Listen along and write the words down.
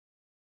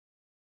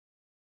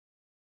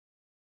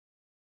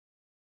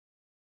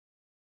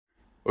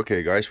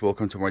Okay guys,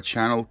 welcome to my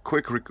channel.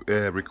 Quick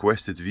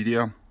requested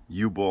video.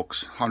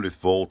 U-box 100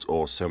 volt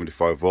or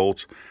 75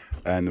 volt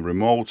and the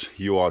remote,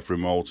 UART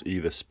remote,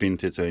 either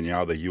Spintend or any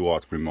other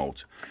UART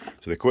remote.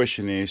 So the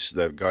question is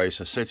that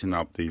guys are setting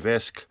up the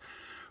VESC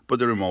but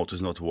the remote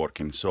is not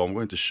working. So I'm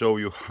going to show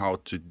you how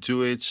to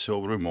do it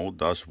so the remote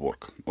does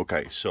work.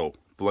 Okay, so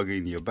plug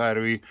in your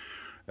battery,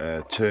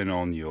 turn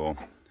on your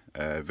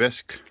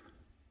VESC.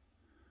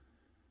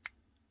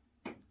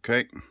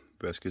 Okay,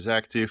 VESC is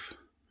active.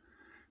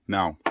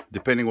 Now,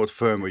 depending what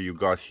firmware you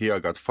got here, I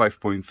got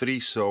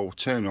 5.3, so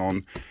turn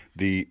on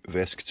the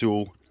VESC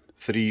tool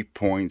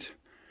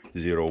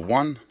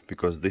 3.01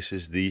 because this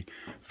is the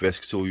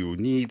VESC tool you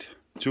need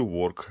to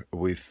work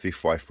with the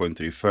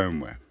 5.3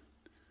 firmware.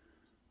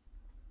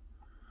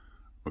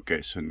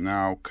 Okay, so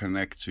now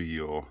connect to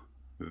your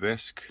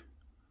VESC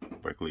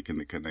by clicking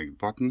the connect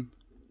button.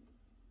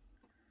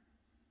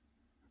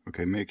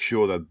 Okay, make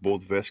sure that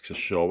both VESCs are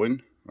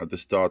showing. At the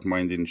start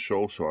mine didn't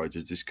show, so I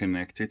just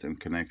disconnected and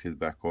connected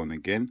back on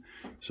again.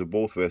 So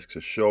both VESCs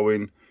are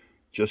showing.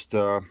 Just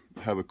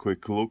have a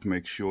quick look,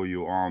 make sure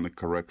you are on the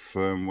correct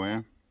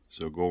firmware.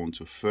 So go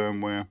into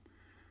firmware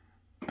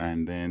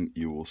and then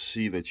you will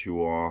see that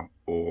you are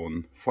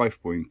on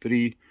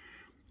 5.3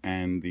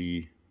 and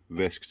the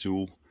VESC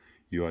tool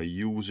you are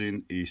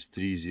using is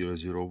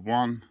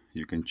 3001.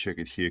 You can check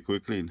it here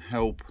quickly in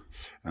help,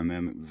 and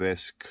then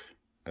VESC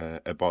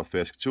about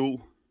VESC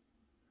tool,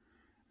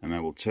 and I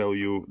will tell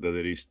you that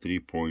it is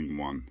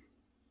 3.1.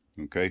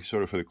 okay,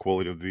 sorry for the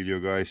quality of the video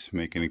guys,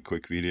 making a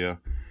quick video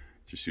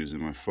just using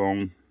my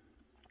phone.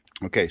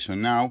 Okay, so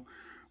now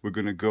we're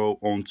gonna go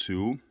on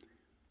to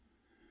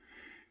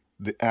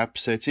the app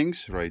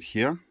settings right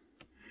here.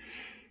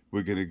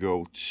 We're gonna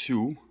go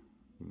to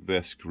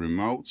VESC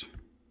remote.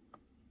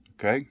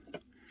 Okay,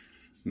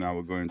 now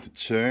we're going to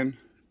turn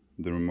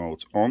the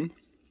remote on.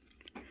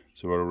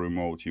 So whatever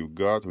remote you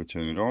got, we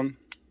turn it on.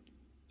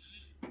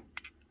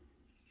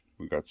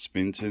 We got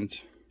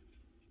Spintend.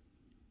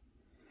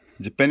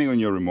 Depending on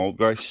your remote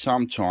guys,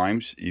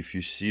 sometimes if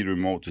you see the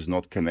remote is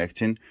not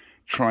connecting,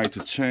 try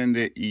to turn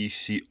the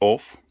EC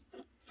off,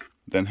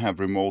 then have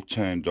remote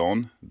turned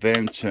on,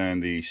 then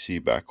turn the EC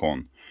back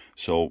on.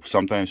 So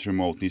sometimes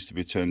remote needs to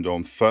be turned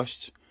on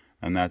first,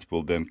 and that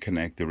will then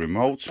connect the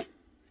remote.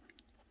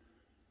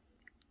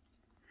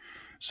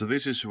 So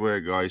this is where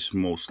guys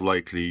most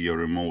likely your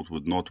remote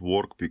would not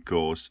work,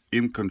 because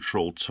in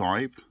control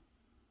type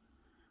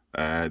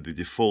the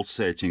default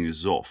setting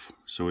is off.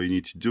 So what you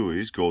need to do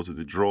is go to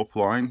the drop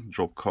line,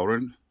 drop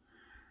current,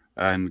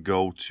 and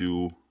go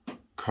to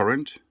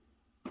current.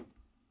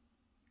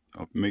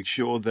 Make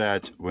sure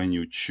that when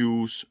you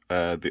choose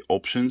the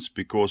options,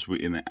 because we're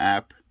in the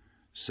app,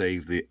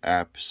 save the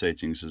app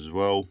settings as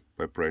well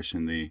by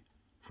pressing the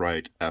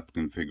right app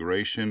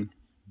configuration,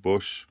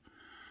 push.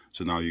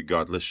 So now you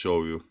got, let's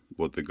show you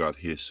what they got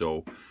here.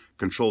 So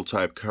control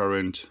type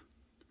current,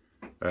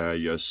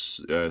 yes,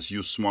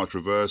 use smart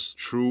reverse,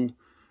 true,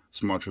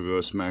 smart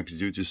reverse max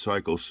duty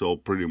cycle, so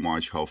pretty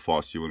much how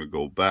fast you want to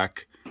go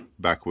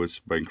backwards.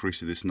 By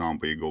increasing this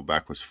number you go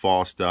backwards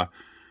faster.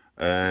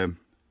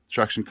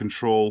 Traction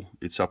control,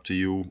 it's up to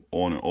you,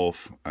 on and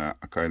off. I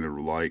kind of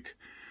like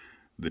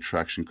the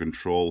traction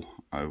control.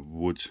 I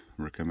would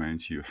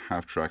recommend you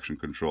have traction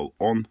control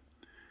on.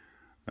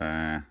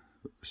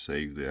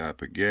 Save the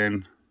app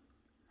again,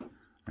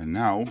 and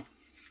now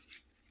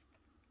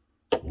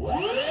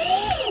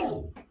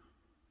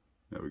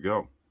there we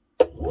go.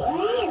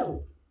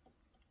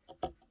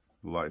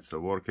 Lights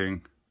are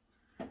working,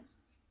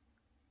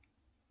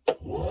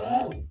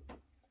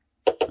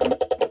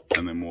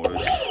 and the motor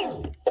is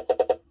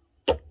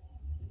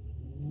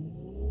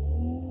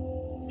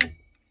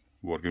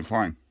working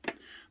fine.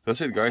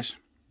 That's it guys,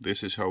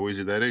 this is how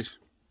easy that is.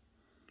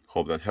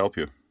 Hope that helped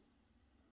you.